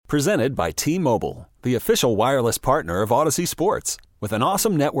Presented by T-Mobile, the official wireless partner of Odyssey Sports. With an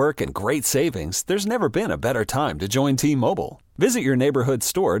awesome network and great savings, there's never been a better time to join T-Mobile. Visit your neighborhood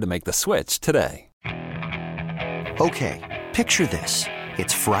store to make the switch today. Okay, picture this.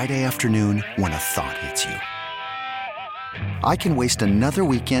 It's Friday afternoon when a thought hits you. I can waste another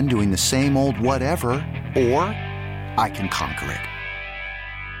weekend doing the same old whatever, or I can conquer it.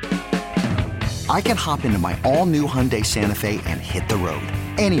 I can hop into my all-new Hyundai Santa Fe and hit the road.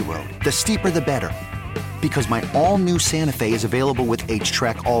 Any road. The steeper, the better. Because my all-new Santa Fe is available with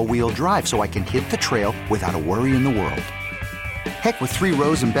H-Track all-wheel drive, so I can hit the trail without a worry in the world. Heck, with 3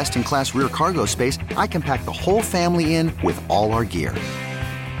 rows and best-in-class rear cargo space, I can pack the whole family in with all our gear.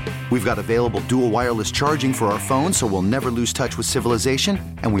 We've got available dual wireless charging for our phones, so we'll never lose touch with civilization,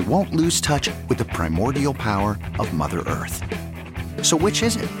 and we won't lose touch with the primordial power of Mother Earth. So which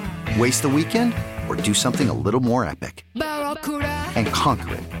is it? Waste the weekend or do something a little more epic? And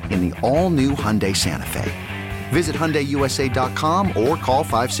conquer it in the all-new Hyundai Santa Fe. Visit HyundaiUSA.com or call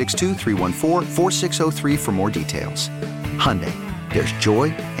 562-314-4603 for more details. Hyundai, there's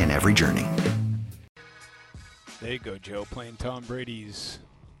joy in every journey. There you go, Joe, playing Tom Brady's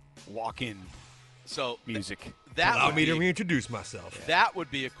walk-in music. Allow me to reintroduce myself. That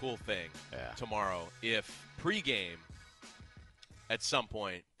would be a cool thing tomorrow if pregame, at some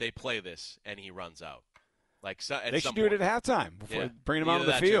point, they play this and he runs out. They should do it at halftime before bringing him onto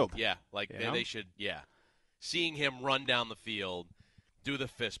the field. They should. Seeing him run down the field, do the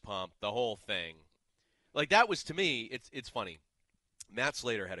fist pump, the whole thing. That was, to me, it's funny. Matt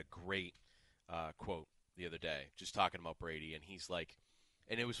Slater had a great quote the other day, just talking about Brady, and he's like,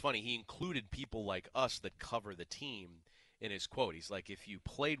 and it was funny, he included people like us that cover the team in his quote. He's like, if you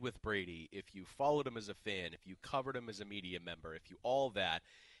played with Brady, if you followed him as a fan, if you covered him as a media member, if you all that,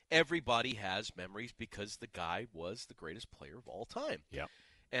 everybody has memories because the guy was the greatest player of all time. Yeah.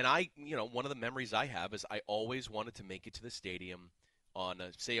 And one of the memories I have is I always wanted to make it to the stadium on,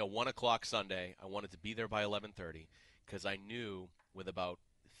 say, a 1 o'clock Sunday. I wanted to be there by 11:30 because I knew with about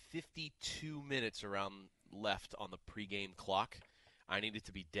 52 minutes around left on the pregame clock, I needed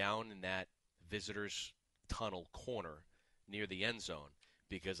to be down in that visitors' tunnel corner near the end zone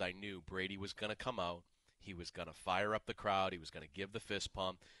because I knew Brady was going to come out. He was going to fire up the crowd. He was going to give the fist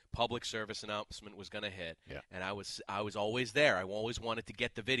pump. Public service announcement was going to hit. Yeah. And I was always there. I always wanted to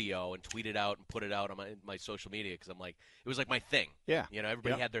get the video and tweet it out and put it out on my social media because I'm like, it was like my thing. Yeah.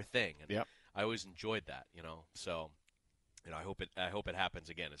 Everybody had their thing. And I always enjoyed that, So, I hope it happens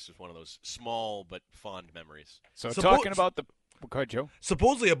again. It's just one of those small but fond memories. So talking about the – go ahead, Joe.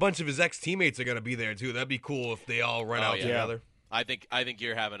 Supposedly a bunch of his ex-teammates are going to be there, too. That'd be cool if they all run out together. I think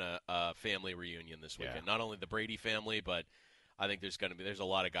you're having a family reunion this weekend. Not only the Brady family, but I think there's a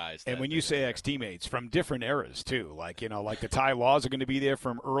lot of guys. And when you say ex-teammates, from different eras too, like the Ty Laws are going to be there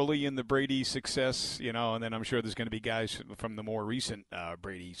from early in the Brady success, and then I'm sure there's going to be guys from the more recent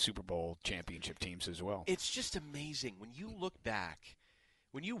Brady Super Bowl championship teams as well. It's just amazing when you look back,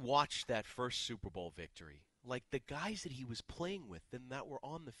 when you watch that first Super Bowl victory, like the guys that he was playing with and that were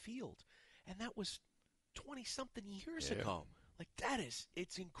on the field, and that was 20-something years ago.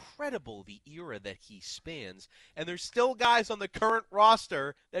 It's incredible the era that he spans, and there's still guys on the current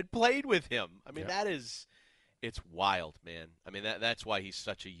roster that played with him. I mean, it's wild, man. I mean, that's why he's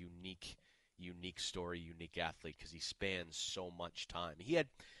such a unique story, unique athlete, because he spans so much time. He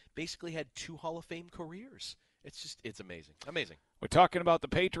basically had 2 Hall of Fame careers. It's amazing. Amazing. We're talking about the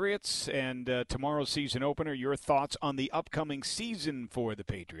Patriots and tomorrow's season opener. Your thoughts on the upcoming season for the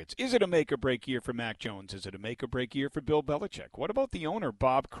Patriots. Is it a make-or-break year for Mac Jones? Is it a make-or-break year for Bill Belichick? What about the owner,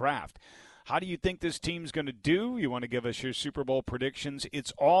 Bob Kraft? How do you think this team's going to do? You want to give us your Super Bowl predictions?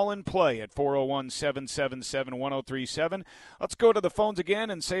 It's all in play at 401-777-1037. Let's go to the phones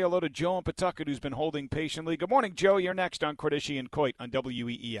again and say hello to Joe in Pawtucket, who's been holding patiently. Good morning, Joe. You're next on Cordischi and Coit on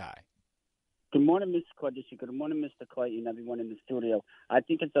WEEI. Good morning, Mr. Cordischi. Good morning, Mr. Coit, and everyone in the studio. I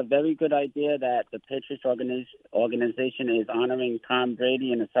think it's a very good idea that the Patriots organization is honoring Tom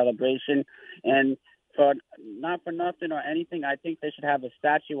Brady in a celebration. And not for nothing or anything, I think they should have a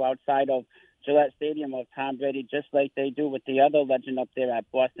statue outside of Gillette Stadium of Tom Brady, just like they do with the other legend up there at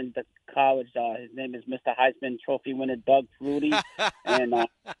Boston College. His name is Mr. Heisman Trophy winner Doug Flutie. And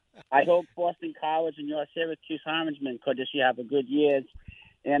I hope Boston College and your Syracuse Orangemen, Cordischi, have a good years.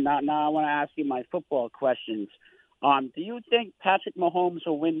 And now I want to ask you my football questions. Do you think Patrick Mahomes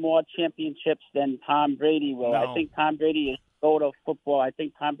will win more championships than Tom Brady will? No. I think Tom Brady is the GOAT of football. I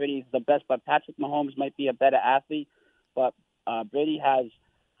think Tom Brady is the best, but Patrick Mahomes might be a better athlete. But Brady has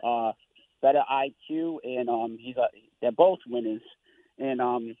better IQ, and they're both winners.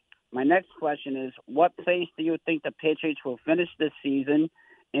 And my next question is, what place do you think the Patriots will finish this season?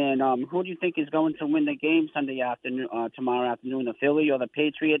 And who do you think is going to win the game tomorrow afternoon, the Philly or the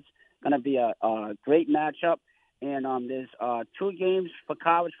Patriots? Going to be a great matchup. And there's 2 games for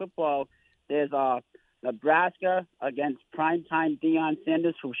college football. There's Nebraska against primetime Deion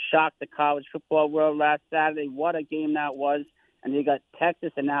Sanders, who shocked the college football world last Saturday. What a game that was. And you got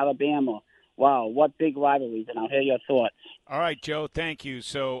Texas and Alabama. Wow, what big rivalries, and I'll hear your thoughts. All right, Joe, thank you.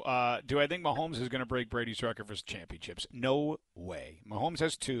 So do I think Mahomes is going to break Brady's record for championships? No way. Mahomes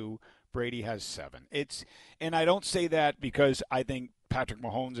has 2, Brady has 7. And I don't say that because I think Patrick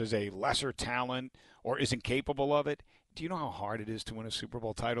Mahomes is a lesser talent or isn't capable of it. Do you know how hard it is to win a Super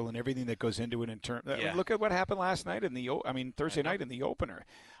Bowl title and everything that goes into it in terms? Yeah. Look at what happened last night Thursday night in the opener.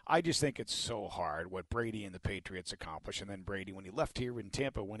 I just think it's so hard what Brady and the Patriots accomplished, and then Brady when he left here in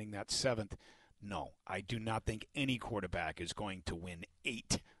Tampa winning that 7th. No, I do not think any quarterback is going to win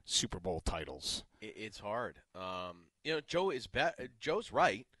 8 Super Bowl titles. It's hard. Joe's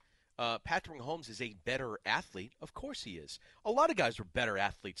right. Patrick Mahomes is a better athlete. Of course he is. A lot of guys are better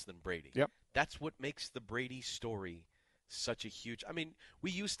athletes than Brady. Yep. That's what makes the Brady story such a huge. I mean,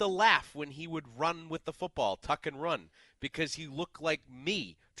 we used to laugh when he would run with the football, tuck and run, because he looked like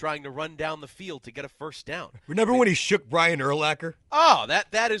me trying to run down the field to get a first down. Remember when he shook Brian Urlacher? Oh,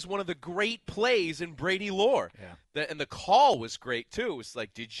 that is one of the great plays in Brady lore. Yeah. And the call was great too. It was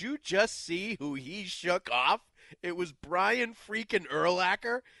like, did you just see who he shook off? It was Brian freaking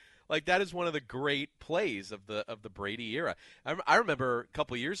Urlacher. Like, that is one of the great plays of the Brady era. I remember a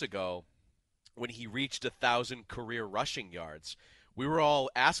couple years ago when he reached 1,000 career rushing yards. We were all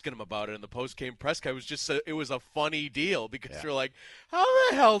asking him about it in the post-game press conference. It was a funny deal because you're like, how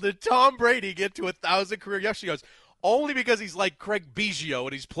the hell did Tom Brady get to 1,000 career rushing yards? Only because he's like Craig Biggio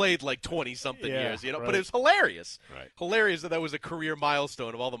and he's played like 20-something years, you know. Right. But it was hilarious. Right. Hilarious that was a career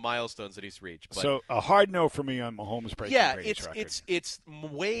milestone of all the milestones that he's reached. But, so a hard no for me on Mahomes breaking Brady's record. it's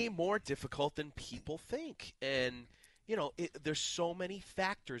way more difficult than people think. And, you know, there's so many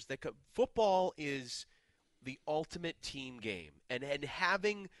factors that football is the ultimate team game. And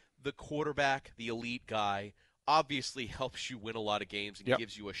having the quarterback, the elite guy, obviously helps you win a lot of games and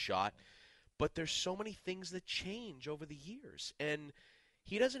gives you a shot. But there's so many things that change over the years. And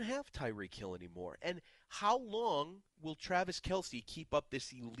he doesn't have Tyreek Hill anymore. And how long will Travis Kelce keep up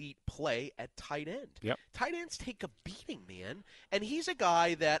this elite play at tight end? Yep. Tight ends take a beating, man. And he's a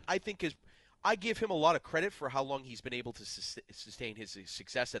guy that I think I give him a lot of credit for how long he's been able to sustain his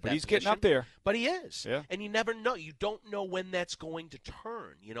success at that position. He's getting up there. But he is. Yeah. And you never know. You don't know when that's going to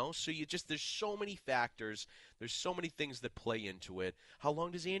turn, you know? So there's so many factors. There's so many things that play into it. How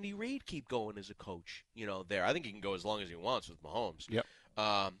long does Andy Reid keep going as a coach, you know, there? I think he can go as long as he wants with Mahomes. Yep.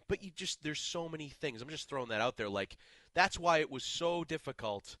 But there's so many things. I'm just throwing that out there. Like, that's why it was so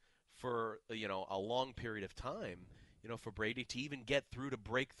difficult for, you know, a long period of time, you know, for Brady to even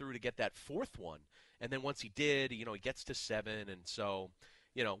break through to get that 4th one. And then once he did, you know, he gets to 7. And so,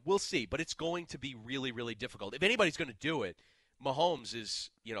 you know, we'll see. But it's going to be really, really difficult. If anybody's going to do it, Mahomes is,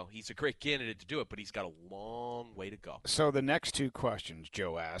 you know, he's a great candidate to do it, but he's got a long way to go. So the next 2 questions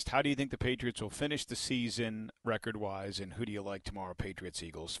Joe asked, how do you think the Patriots will finish the season record-wise, and who do you like tomorrow,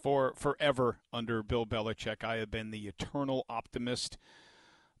 Patriots-Eagles? Forever under Bill Belichick, I have been the eternal optimist.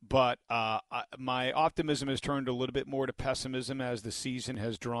 But my optimism has turned a little bit more to pessimism as the season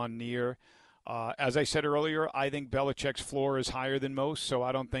has drawn near. As I said earlier, I think Belichick's floor is higher than most, so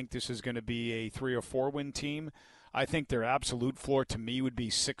I don't think this is going to be a 3 or 4 win team. I think their absolute floor to me would be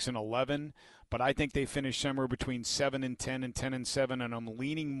 6-11, but I think they finish somewhere between 7-10 and 10-7, and I'm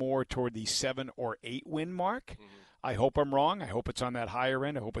leaning more toward the 7 or 8 win mark. Mm-hmm. I hope I'm wrong. I hope it's on that higher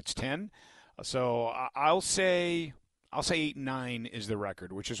end. I hope it's 10. So I'll say 8-9 is the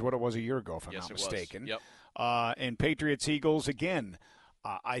record, which is what it was a year ago, if I'm not mistaken. Yep. And Patriots-Eagles, again,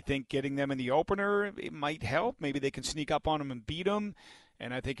 I think getting them in the opener, it might help. Maybe they can sneak up on them and beat them.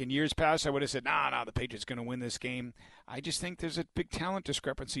 And I think in years past I would have said, nah, the Patriots going to win this game. I just think there's a big talent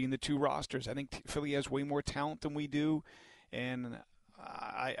discrepancy in the 2 rosters. I think Philly has way more talent than we do. And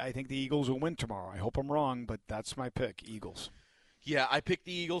I think the Eagles will win tomorrow. I hope I'm wrong, but that's my pick, Eagles. Yeah, I picked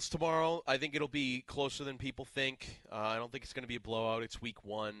the Eagles tomorrow. I think it'll be closer than people think. I don't think it's going to be a blowout. It's week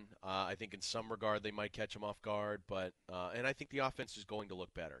 1. I think in some regard they might catch them off guard, but and I think the offense is going to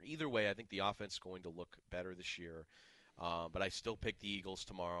look better. Either way, I think the offense is going to look better this year. But I still pick the Eagles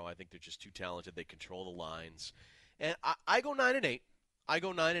tomorrow. I think they're just too talented. They control the lines. And I go 9-8. I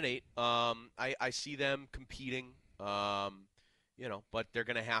go 9-8. I see them competing, you know, but they're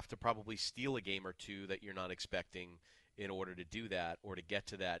going to have to probably steal a game or 2 that you're not expecting in order to do that, or to get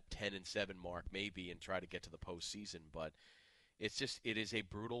to that 10-7 mark maybe and try to get to the postseason. But it is a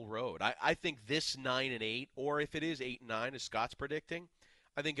brutal road. I think this 9-8, or if it is 8-9 as Scott's predicting,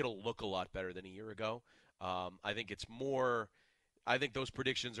 I think it'll look a lot better than a year ago. I think it's more – I think those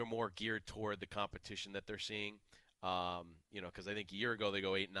predictions are more geared toward the competition that they're seeing. Because I think a year ago they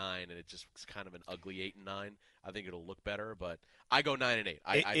go 8-9, and it just was kind of an ugly 8-9. I think it'll look better, but I go 9-8.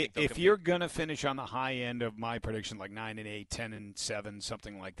 I think if you're going to finish on the high end of my prediction, like 9-8, 10-7,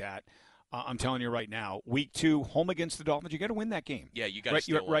 something like that, I'm telling you right now, week 2, home against the Dolphins, you got to win that game. Yeah, you got to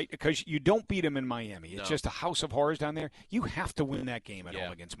steal one. Right, because you don't beat them in Miami. It's No. just a house of horrors down there. You have to win that game at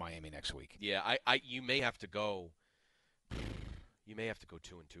home against Miami next week. Yeah, you may have to go. You may have to go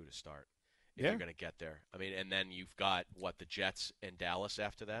 2-2 to start if you're going to get there. I mean, and then you've got the Jets and Dallas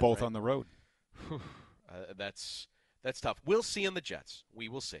after that. Both right? on the road. That's tough. We'll see on the Jets. We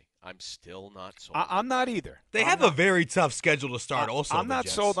will see. I'm still not sold. I'm not either. They have a very tough schedule to start. I'm not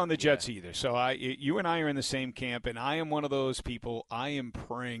sold on the Jets either. So you and I are in the same camp, and I am one of those people. I am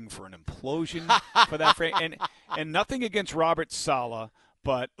praying for an implosion for that. And nothing against Robert Saleh,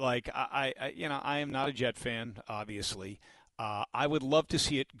 but I am not a Jet fan, obviously. I would love to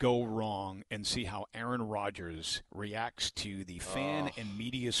see it go wrong and see how Aaron Rodgers reacts to the fan and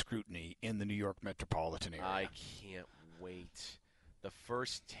media scrutiny in the New York metropolitan area. I can't wait. The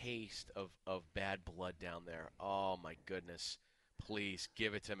first taste of bad blood down there. Oh, my goodness. Please,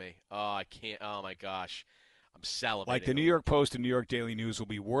 give it to me. Oh, I can't. Oh, my gosh. I'm salivating. Like the New York Post and New York Daily News will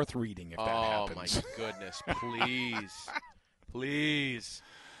be worth reading if that happens. Oh, my goodness. Please. Please.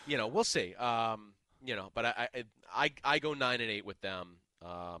 We'll see. But I go 9-8 with them.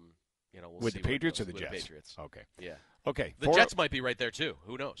 We'll with see the Patriots or the with Jets? The Patriots. Okay. Yeah. Okay. The Jets might be right there too.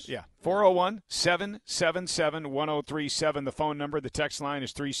 Who knows? Yeah. 401-777-1037. The phone number. The text line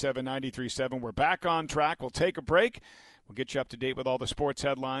is 37937. We're back on track. We'll take a break. We'll get you up to date with all the sports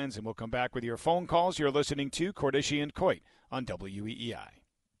headlines, and we'll come back with your phone calls. You're listening to Cordischi and Coit on WEEI.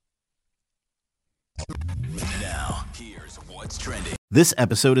 Now, here's what's trending. This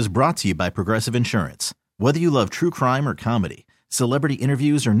episode is brought to you by Progressive Insurance. Whether you love true crime or comedy, celebrity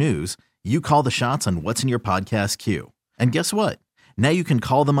interviews or news, you call the shots on what's in your podcast queue. And guess what? Now you can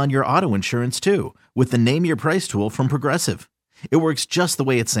call them on your auto insurance too with the Name Your Price tool from Progressive. It works just the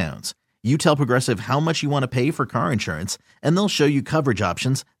way it sounds. You tell Progressive how much you want to pay for car insurance, and they'll show you coverage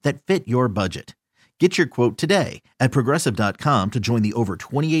options that fit your budget. Get your quote today at Progressive.com to join the over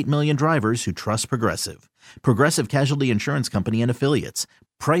 28 million drivers who trust Progressive. Progressive Casualty Insurance Company and Affiliates.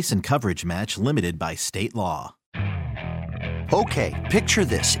 Price and coverage match limited by state law. Okay, picture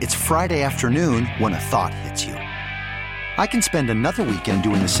this. It's Friday afternoon when a thought hits you. I can spend another weekend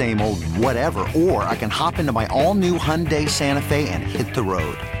doing the same old whatever, or I can hop into my all-new Hyundai Santa Fe and hit the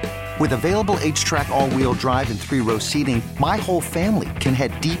road. With available H-Track all-wheel drive and 3-row seating, my whole family can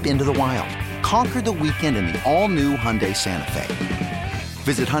head deep into the wild. Conquer the weekend in the all-new Hyundai Santa Fe.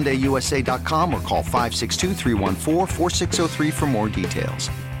 Visit HyundaiUSA.com or call 562-314-4603 for more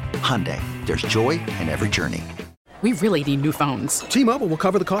details. Hyundai, there's joy in every journey. We really need new phones. T-Mobile will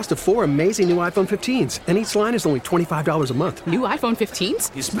cover the cost of 4 amazing new iPhone 15s, and each line is only $25 a month. New iPhone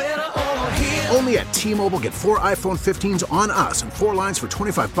 15s? It's better over here. Only at T-Mobile, get 4 iPhone 15s on us and 4 lines for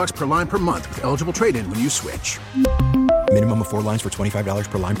 $25 per line per month with eligible trade-in when you switch. Minimum of 4 lines for $25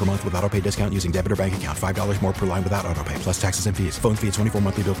 per line per month with autopay discount using debit or bank account. $5 more per line without autopay, plus taxes and fees. Phone fee at 24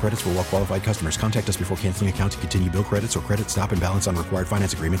 monthly bill credits for well-qualified customers. Contact us before canceling account to continue bill credits or credit stop and balance on required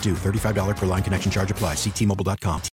finance agreement due. $35 per line connection charge applies. See T-Mobile.com.